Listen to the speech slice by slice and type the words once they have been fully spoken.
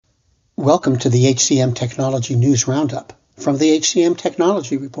Welcome to the HCM Technology News Roundup from the HCM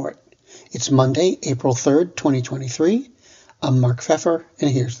Technology Report. It's Monday, April 3rd, 2023. I'm Mark Pfeffer,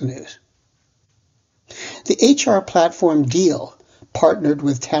 and here's the news. The HR platform Deel partnered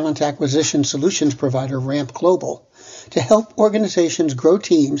with talent acquisition solutions provider Ramp Global to help organizations grow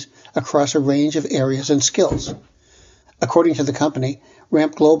teams across a range of areas and skills. According to the company,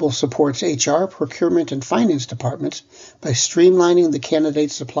 Ramp Global supports HR, procurement, and finance departments by streamlining the candidate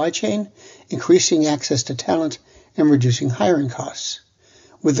supply chain, increasing access to talent, and reducing hiring costs.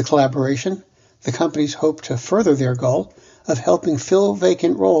 With the collaboration, the companies hope to further their goal of helping fill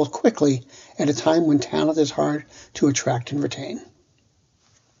vacant roles quickly at a time when talent is hard to attract and retain.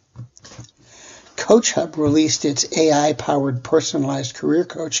 CoachHub released its AI-powered personalized career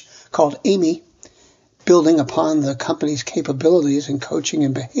coach called Amy. Building upon the company's capabilities in coaching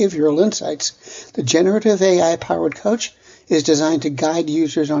and behavioral insights, the generative AI-powered coach is designed to guide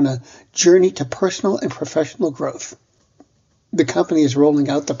users on a journey to personal and professional growth. The company is rolling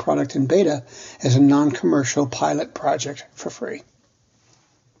out the product in beta as a non-commercial pilot project for free.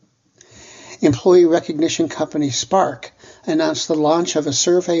 Employee recognition company Spark announced the launch of a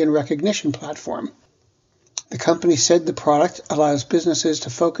survey and recognition platform. The company said the product allows businesses to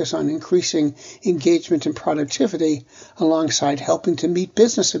focus on increasing engagement and productivity alongside helping to meet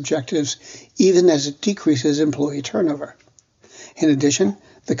business objectives even as it decreases employee turnover. In addition,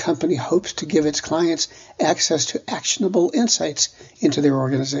 the company hopes to give its clients access to actionable insights into their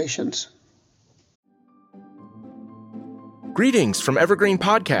organizations. Greetings from Evergreen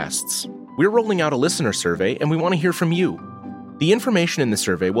Podcasts. We're rolling out a listener survey and we want to hear from you. The information in the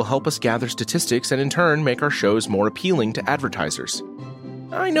survey will help us gather statistics and in turn make our shows more appealing to advertisers.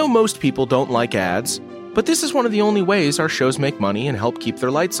 I know most people don't like ads, but this is one of the only ways our shows make money and help keep their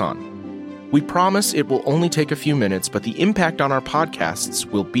lights on. We promise it will only take a few minutes, but the impact on our podcasts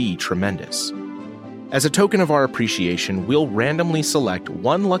will be tremendous. As a token of our appreciation, we'll randomly select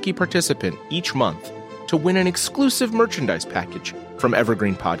one lucky participant each month to win an exclusive merchandise package from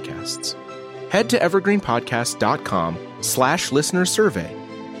Evergreen Podcasts. Head to evergreenpodcast.com/listener survey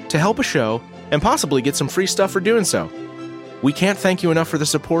to help a show and possibly get some free stuff for doing so. We can't thank you enough for the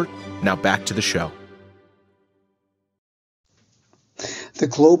support. Now back to the show. The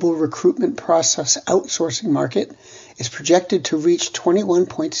global recruitment process outsourcing market is projected to reach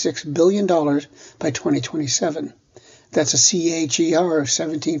 $21.6 billion by 2027. That's a CAGR of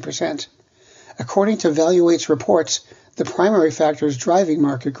 17%. According to Valuate's reports, the primary factors driving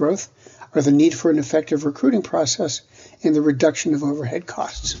market growth are the need for an effective recruiting process and the reduction of overhead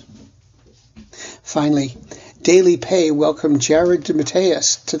costs. Finally, Daily Pay welcomed Jared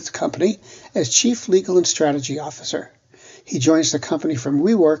DeMatteis to the company as Chief Legal and Strategy Officer. He joins the company from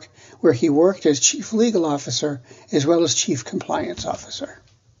WeWork, where he worked as Chief Legal Officer as well as Chief Compliance Officer.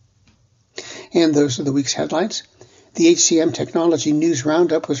 And those are the week's headlines. The HCM Technology News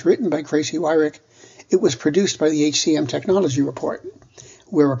Roundup was written by Gracie Wyrick. It was produced by the HCM Technology Report.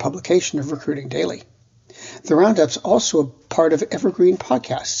 We're a publication of Recruiting Daily. The Roundup's also a part of Evergreen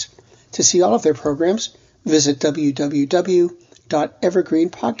Podcasts. To see all of their programs, visit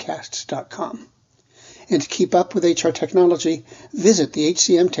www.evergreenpodcasts.com. And to keep up with HR technology, visit the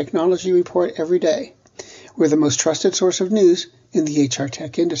HCM Technology Report every day. We're the most trusted source of news in the HR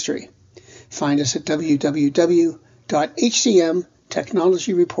tech industry. Find us at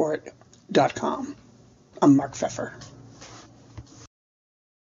www.hcmtechnologyreport.com. I'm Mark Pfeffer.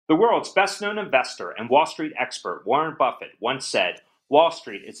 The world's best-known investor and Wall Street expert Warren Buffett once said, "Wall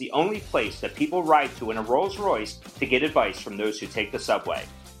Street is the only place that people ride to in a Rolls-Royce to get advice from those who take the subway."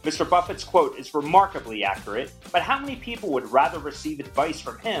 Mr. Buffett's quote is remarkably accurate, but how many people would rather receive advice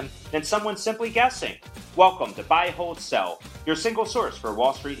from him than someone simply guessing? Welcome to Buy, Hold, Sell, your single source for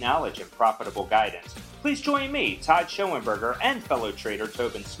Wall Street knowledge and profitable guidance. Please join me, Todd Schoenberger, and fellow trader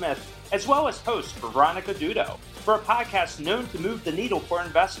Tobin Smith, as well as host Veronica Dudo, for a podcast known to move the needle for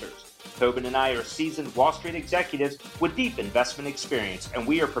investors. Tobin and I are seasoned Wall Street executives with deep investment experience, and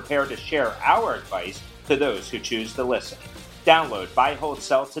we are prepared to share our advice to those who choose to listen. Download Buy, Hold,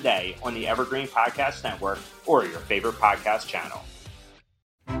 Sell today on the Evergreen Podcast Network or your favorite podcast channel.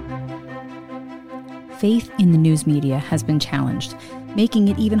 Faith in the news media has been challenged, making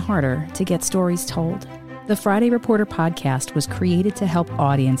it even harder to get stories told. The Friday Reporter podcast was created to help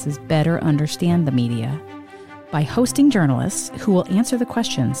audiences better understand the media by hosting journalists who will answer the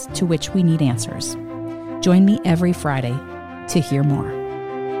questions to which we need answers. Join me every Friday to hear more.